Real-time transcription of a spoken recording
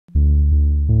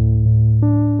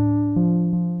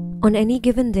On any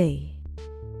given day,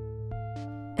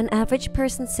 an average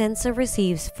person sends or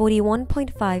receives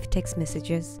 41.5 text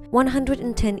messages,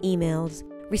 110 emails,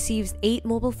 receives 8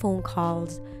 mobile phone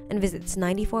calls, and visits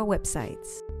 94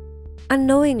 websites,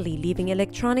 unknowingly leaving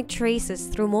electronic traces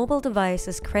through mobile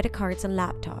devices, credit cards, and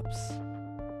laptops.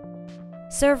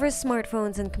 Servers,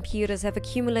 smartphones, and computers have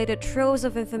accumulated troves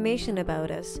of information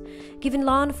about us, giving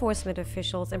law enforcement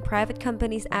officials and private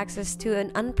companies access to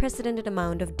an unprecedented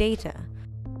amount of data.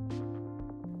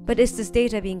 But is this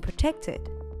data being protected?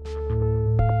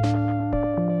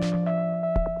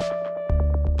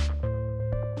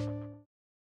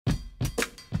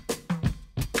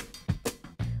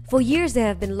 For years, there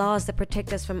have been laws that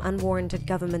protect us from unwarranted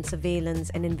government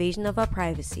surveillance and invasion of our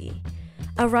privacy.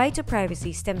 Our right to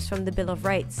privacy stems from the Bill of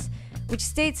Rights, which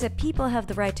states that people have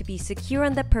the right to be secure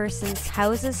on their persons,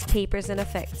 houses, papers, and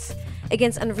effects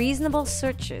against unreasonable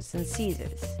searches and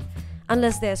seizures,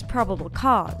 unless there is probable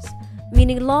cause,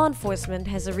 meaning law enforcement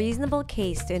has a reasonable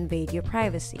case to invade your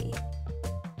privacy.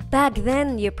 Back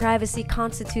then, your privacy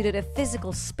constituted a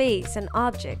physical space and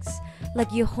objects,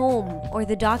 like your home or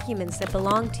the documents that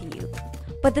belong to you.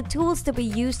 But the tools that we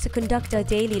use to conduct our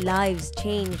daily lives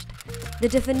changed, the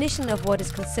definition of what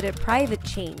is considered private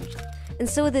changed, and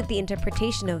so did the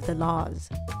interpretation of the laws.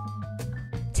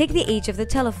 Take the age of the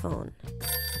telephone.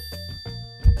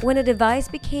 When a device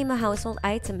became a household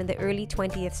item in the early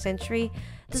 20th century,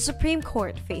 the Supreme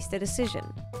Court faced a decision.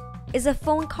 Is a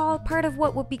phone call part of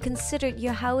what would be considered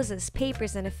your house's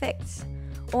papers and effects,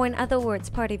 or in other words,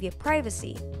 part of your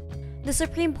privacy? The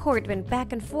Supreme Court went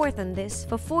back and forth on this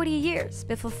for 40 years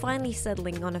before finally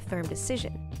settling on a firm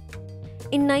decision.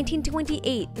 In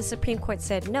 1928, the Supreme Court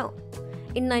said no.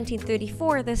 In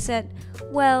 1934, they said,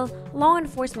 well, law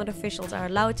enforcement officials are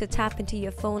allowed to tap into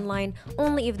your phone line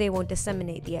only if they won't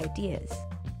disseminate the ideas.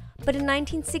 But in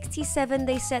 1967,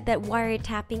 they said that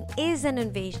wiretapping is an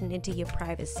invasion into your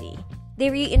privacy.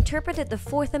 They reinterpreted the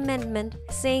Fourth Amendment,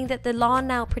 saying that the law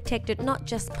now protected not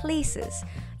just places,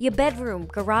 your bedroom,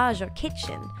 garage, or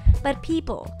kitchen, but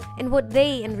people, and what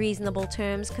they, in reasonable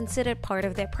terms, considered part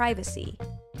of their privacy.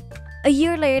 A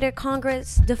year later,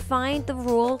 Congress defined the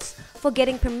rules for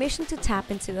getting permission to tap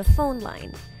into a phone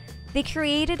line. They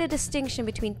created a distinction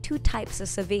between 2 types of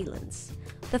surveillance.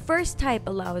 The first type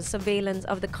allows surveillance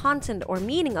of the content or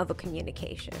meaning of a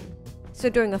communication. So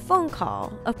during a phone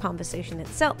call, a conversation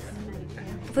itself.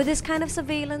 For this kind of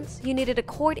surveillance, you needed a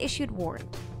court-issued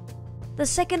warrant. The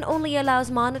second only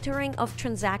allows monitoring of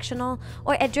transactional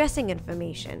or addressing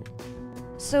information.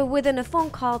 So within a phone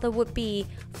call, there would be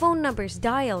phone numbers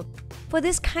dialed. For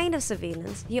this kind of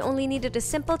surveillance, you only needed a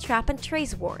simple trap and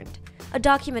trace warrant, a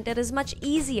document that is much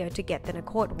easier to get than a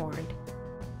court warrant.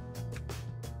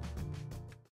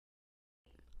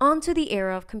 On to the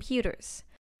era of computers.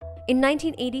 In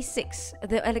 1986,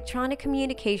 the Electronic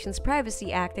Communications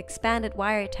Privacy Act expanded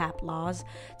wiretap laws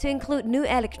to include new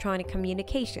electronic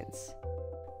communications.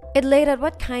 It laid out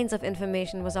what kinds of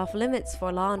information was off limits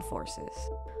for law enforcers.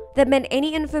 That meant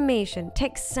any information,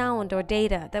 text, sound, or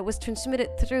data that was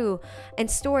transmitted through and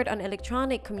stored on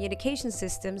electronic communication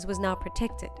systems was now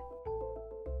protected.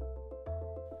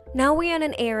 Now we are in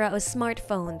an era of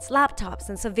smartphones, laptops,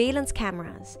 and surveillance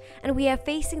cameras, and we are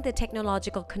facing the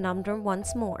technological conundrum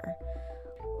once more.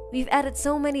 We've added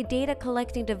so many data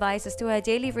collecting devices to our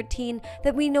daily routine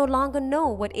that we no longer know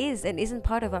what is and isn't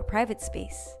part of our private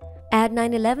space. Add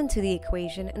 9/11 to the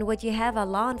equation, and what you have are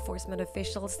law enforcement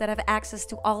officials that have access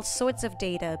to all sorts of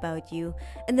data about you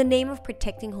in the name of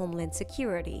protecting homeland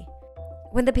security.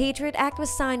 When the Patriot Act was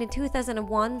signed in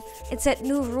 2001, it set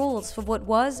new rules for what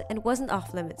was and wasn't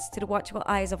off limits to the watchful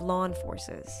eyes of law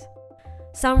enforcers.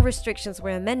 Some restrictions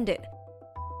were amended.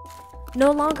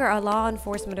 No longer are law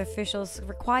enforcement officials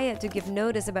required to give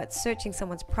notice about searching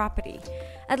someone's property,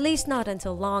 at least not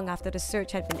until long after the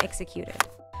search had been executed.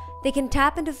 They can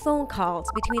tap into phone calls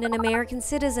between an American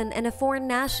citizen and a foreign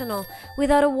national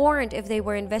without a warrant if they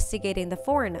were investigating the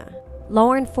foreigner.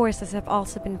 Law enforcers have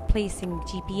also been placing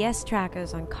GPS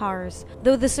trackers on cars,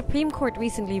 though the Supreme Court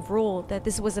recently ruled that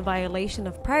this was a violation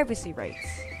of privacy rights.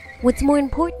 What's more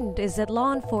important is that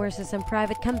law enforcers and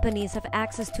private companies have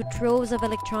access to troves of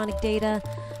electronic data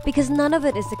because none of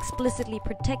it is explicitly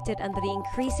protected under the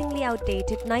increasingly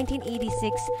outdated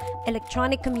 1986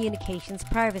 Electronic Communications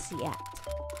Privacy Act.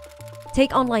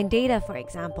 Take online data, for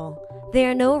example. There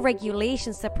are no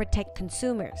regulations that protect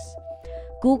consumers.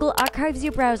 Google archives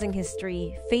your browsing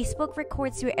history, Facebook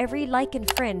records your every like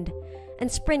and friend, and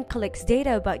Sprint collects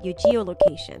data about your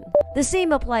geolocation. The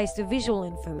same applies to visual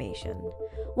information.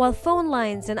 While phone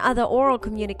lines and other oral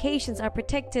communications are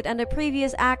protected under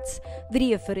previous acts,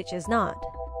 video footage is not.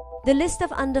 The list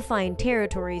of undefined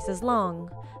territories is long: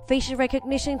 facial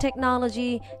recognition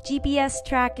technology, GPS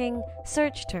tracking,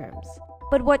 search terms.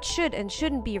 But what should and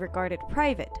shouldn't be regarded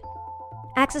private?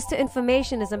 Access to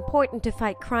information is important to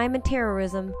fight crime and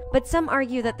terrorism, but some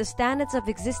argue that the standards of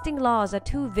existing laws are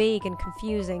too vague and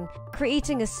confusing,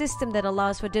 creating a system that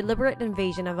allows for deliberate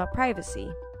invasion of our privacy.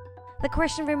 The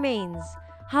question remains,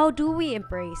 how do we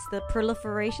embrace the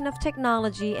proliferation of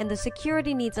technology and the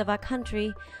security needs of our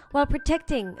country while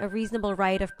protecting a reasonable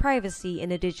right of privacy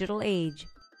in a digital age?